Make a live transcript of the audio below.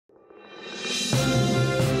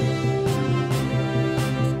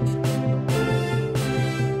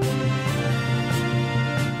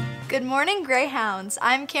morning, Greyhounds.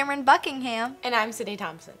 I'm Cameron Buckingham. And I'm Sydney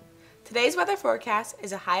Thompson. Today's weather forecast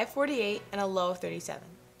is a high of 48 and a low of 37.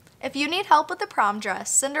 If you need help with the prom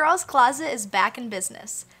dress, Cinderella's Closet is back in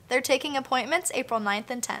business. They're taking appointments April 9th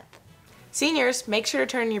and 10th. Seniors, make sure to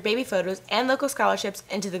turn your baby photos and local scholarships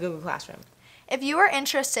into the Google Classroom. If you are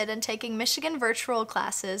interested in taking Michigan virtual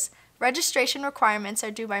classes, registration requirements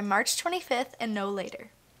are due by March 25th and no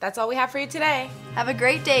later. That's all we have for you today. Have a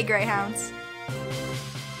great day, Greyhounds.